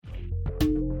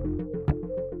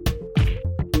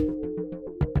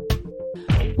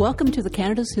Welcome to the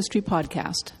Canada's History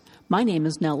Podcast. My name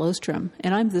is Nell Ostrom,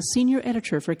 and I'm the Senior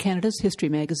Editor for Canada's History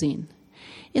Magazine.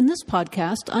 In this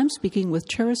podcast, I'm speaking with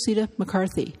Charisita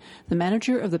McCarthy, the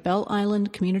manager of the Bell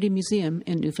Island Community Museum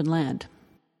in Newfoundland.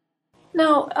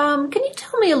 Now, can you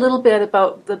tell me a little bit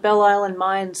about the Bell Island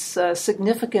Mine's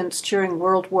significance during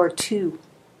World War II?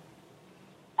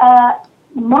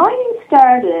 Mining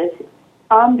started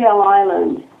on Bell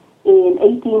Island in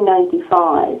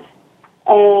 1895,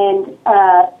 and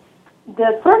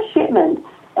the first shipment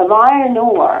of iron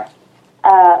ore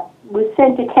was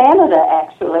sent to Canada,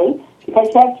 actually, because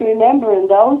you have to remember in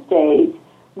those days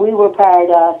we were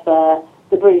part of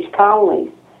the British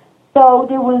colonies. So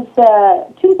there was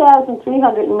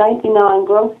 2,399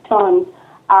 gross tons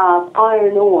of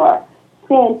iron ore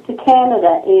sent to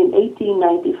Canada in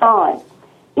 1895.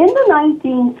 In the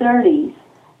 1930s,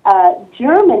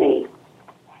 Germany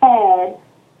had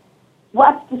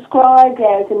what's described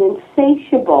as an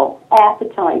insatiable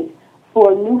appetite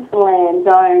for Newfoundland's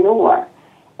iron ore.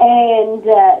 And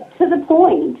to the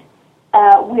point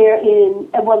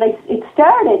it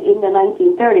started in the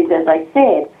 1930s, as I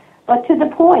said, but to the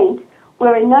point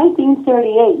where in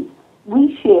 1938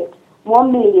 we shipped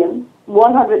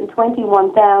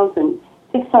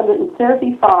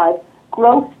 1,121,635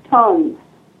 gross tons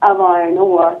of iron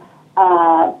ore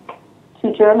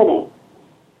to Germany.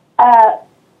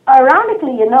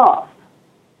 Ironically enough,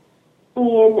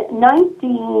 in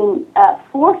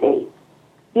 1940,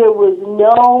 there was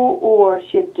no ore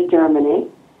shipped to Germany,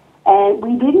 and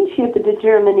we didn't ship it to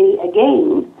Germany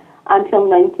again until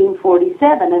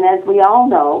 1947, and as we all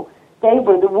know, they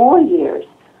were the war years.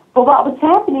 But what was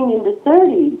happening in the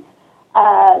 30s,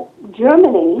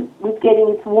 Germany was getting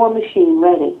its war machine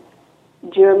ready.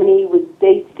 Germany was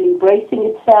basically bracing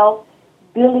itself,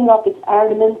 building up its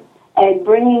armaments, and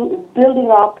building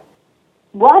up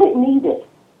what it needed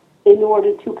in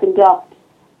order to conduct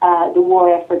the war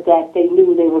effort that they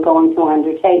knew they were going to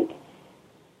undertake.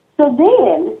 So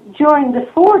then, during the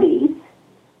 40s,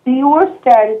 the ore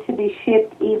started to be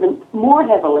shipped even more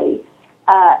heavily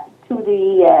to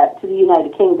the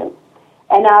United Kingdom.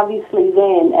 And obviously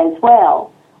then as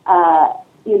well,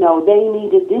 they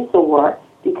needed this ore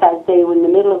because they were in the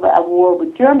middle of a war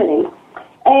with Germany.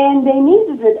 And they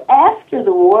needed it after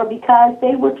the war because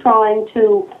they were trying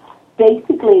to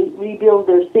basically rebuild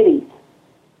their cities.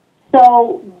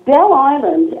 So Bell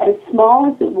Island, as small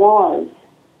as it was,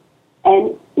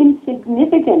 and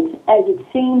insignificant as it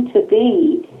seemed to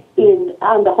be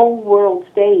on the whole world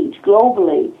stage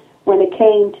globally when it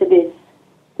came to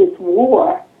this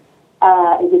war,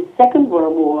 this Second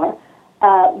World War,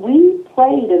 we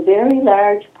played a very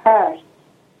large part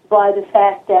by the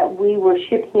fact that we were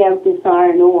shipping out this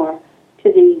iron ore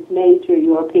to these major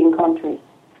European countries.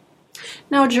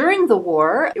 Now, during the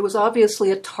war, it was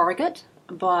obviously a target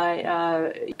by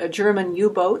German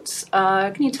U-boats.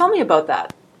 Can you tell me about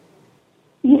that?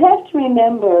 You have to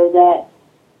remember that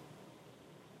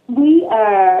we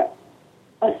are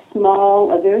a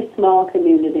very small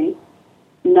community,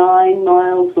 9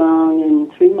 miles long and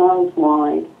 3 miles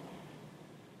wide.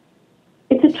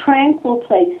 It's a tranquil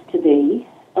place to be.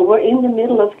 We're in the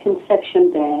middle of Conception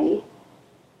Bay.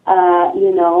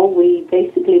 We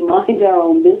basically mind our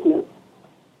own business.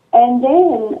 And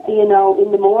then, in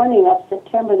the morning of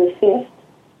September the 5th,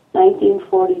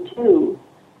 1942,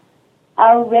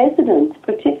 our residents,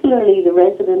 particularly the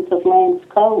residents of Lance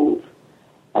Cove,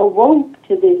 awoke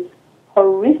to this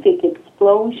horrific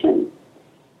explosion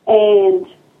and,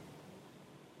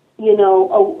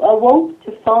 awoke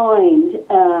to find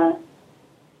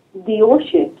the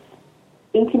warships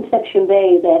in Conception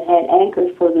Bay that had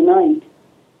anchored for the night,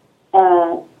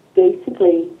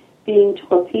 basically being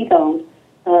torpedoed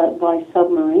by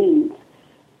submarines.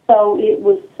 So it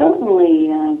was certainly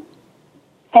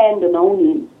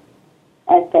pandemonium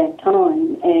at that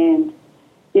time, and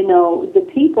the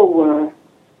people were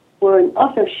in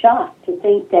utter shock to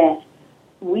think that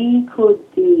we could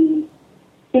be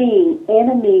seeing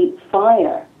enemy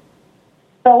fire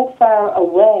so far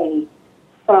away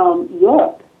from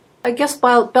Europe. I guess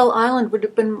Bell Island would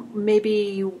have been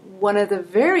maybe one of the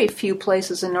very few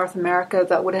places in North America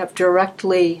that would have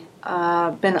directly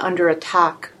been under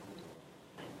attack.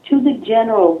 To the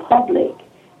general public,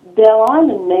 Bell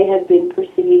Island may have been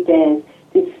perceived as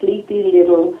this sleepy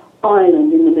little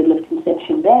island in the middle of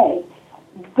Conception Bay,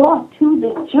 but to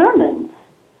the Germans,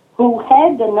 who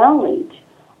had the knowledge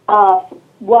of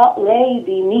what lay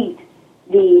beneath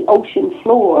the ocean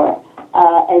floor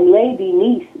and lay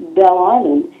beneath Bell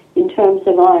Island in terms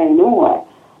of iron ore,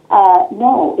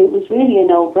 no, it was really a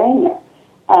no-brainer.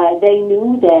 They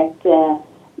knew that,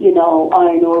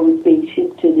 iron ore was being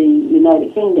shipped to the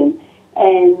United Kingdom,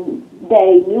 and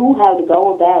they knew how to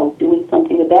go about doing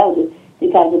something about it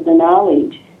because of the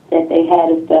knowledge that they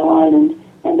had of Bell Island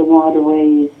and the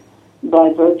waterways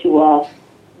by virtue of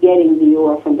getting the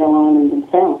ore from Bell Island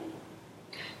themselves.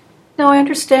 Now, I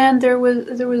understand there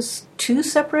was two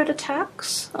separate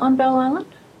attacks on Bell Island?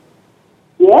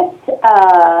 Yes,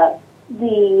 on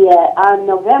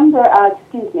the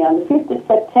 5th of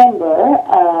September,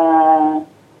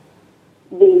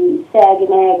 the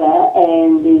Saginaga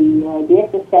and the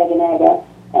SS Saginaga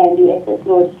and the SS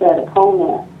Lord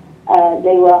Strathcona,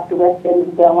 they were off the west end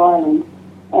of Bell Island,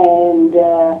 and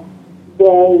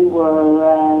they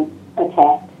were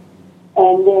attacked.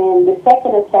 And then the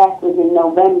second attack was in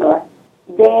November.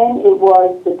 Then it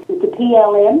was the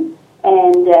PLM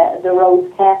and the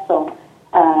Rose Castle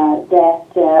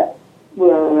that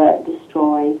were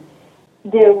destroyed.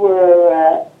 There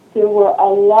were a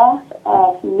lot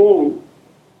of men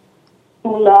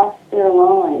who lost their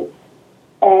lives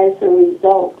as a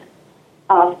result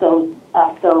of those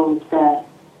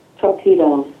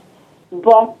torpedoes.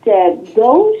 But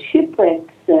those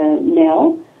shipwrecks,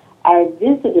 Nell, are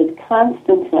visited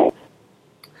constantly.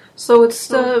 So it's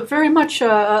very much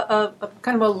a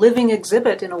kind of a living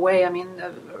exhibit in a way,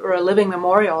 or a living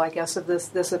memorial, I guess, of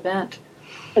this event.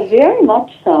 Very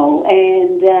much so.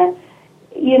 And,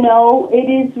 it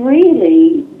is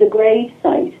really the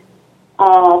gravesite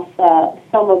of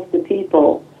some of the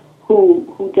people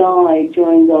who died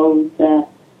during the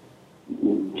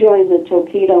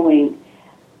torpedoing.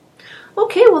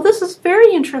 Okay, well, this is a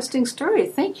very interesting story.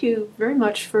 Thank you very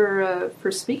much for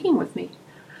speaking with me.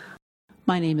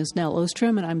 My name is Nell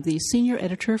Ostrom, and I'm the senior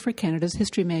editor for Canada's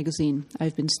History Magazine.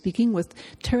 I've been speaking with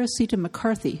Teresita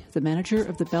McCarthy, the manager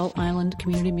of the Bell Island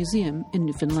Community Museum in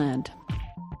Newfoundland.